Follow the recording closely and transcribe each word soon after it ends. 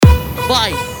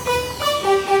vai,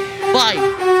 vai,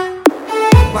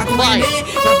 vai, vai, vai,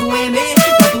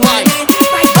 vai,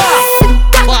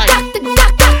 vai,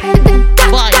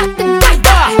 vai,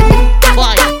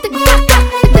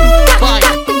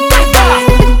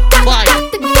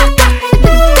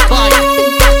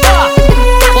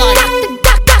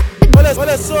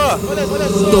 Olha só.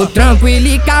 Tô tranquilo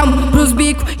e calmo pros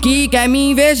bicos que quer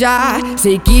me invejar.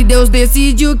 Sei que Deus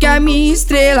decidiu que a minha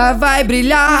estrela vai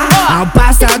brilhar. Ao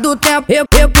passar do tempo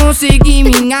eu consegui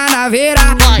minha naveira.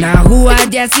 Na rua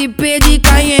de SP de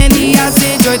Cayenne a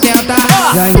 180.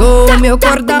 Ganhou meu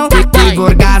cordão, teve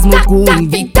orgasmo com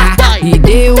invicta. E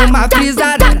deu uma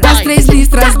frisada nas 3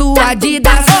 listras do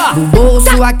Adidas. No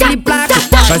bolso aquele placo,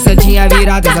 passantinha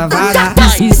virada safada.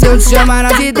 E se eu te chamar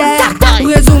nas ideias, o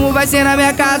resumo vai ser na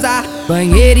minha casa.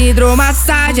 Banheiro e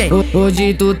hidromassagem,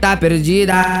 hoje tu tá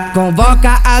perdida.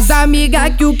 Convoca as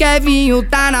amigas que o Kevinho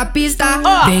tá na pista.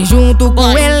 Vem junto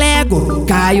com o elenco,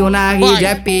 caiu na rede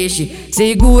é peixe.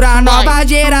 Segura a nova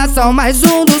geração, mais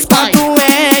um dos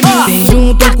 4M. Vem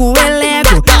junto com o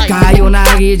elenco, caiu na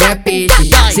rede é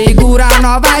peixe. Segura a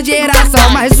nova geração,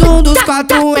 mais um dos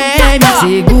 4M.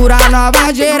 Segura a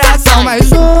nova geração, mais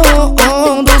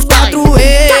um dos 4M.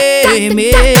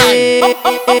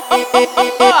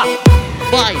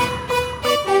 vai,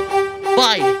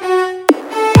 vai,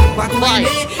 vai, vai,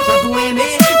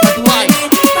 vai,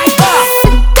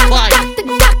 vai, vai,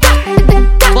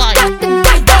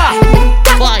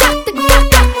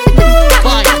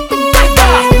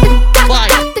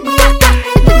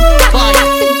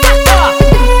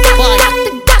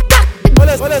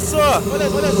 Olha só.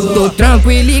 Tô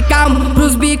tranquilo e calmo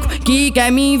pros bicos que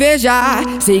quer me invejar.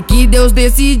 Sei que Deus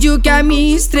decidiu que a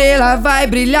minha estrela vai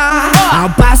brilhar. Ao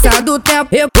passar do tempo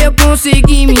eu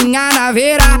consegui minha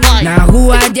naveira. Na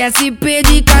rua de SP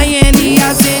de Cayenne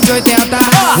a 180.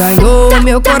 Ganhou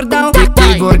meu cordão,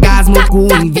 teve orgasmo com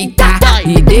invicta.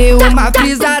 E deu uma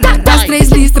frisada nas 3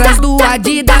 listras do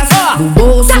Adidas. No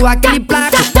bolso aquele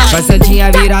placo,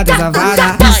 passantinha virada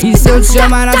safada. E se eu te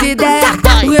chamar nas ideias,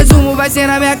 o resumo vai ser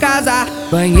na minha casa.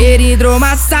 Banheiro e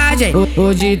hidromassagem,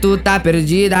 hoje tu tá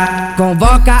perdida.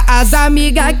 Convoca as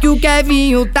amigas que o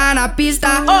Kevinho tá na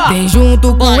pista. Vem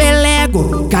junto com o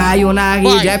elenco, caiu na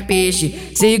rede é peixe.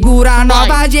 Segura a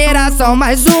nova geração,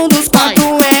 mais um dos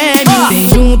 4M. Vem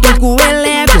junto com o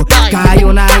elenco,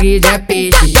 caiu na rede é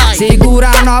peixe. Segura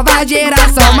a nova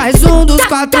geração, mais um dos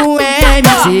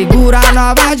 4M. Segura a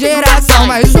nova geração,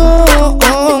 mais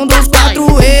um dos 4M.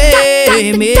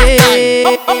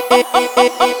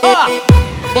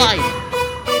 vai,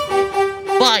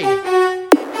 vai,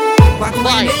 vai,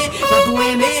 vai,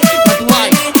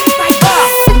 vai.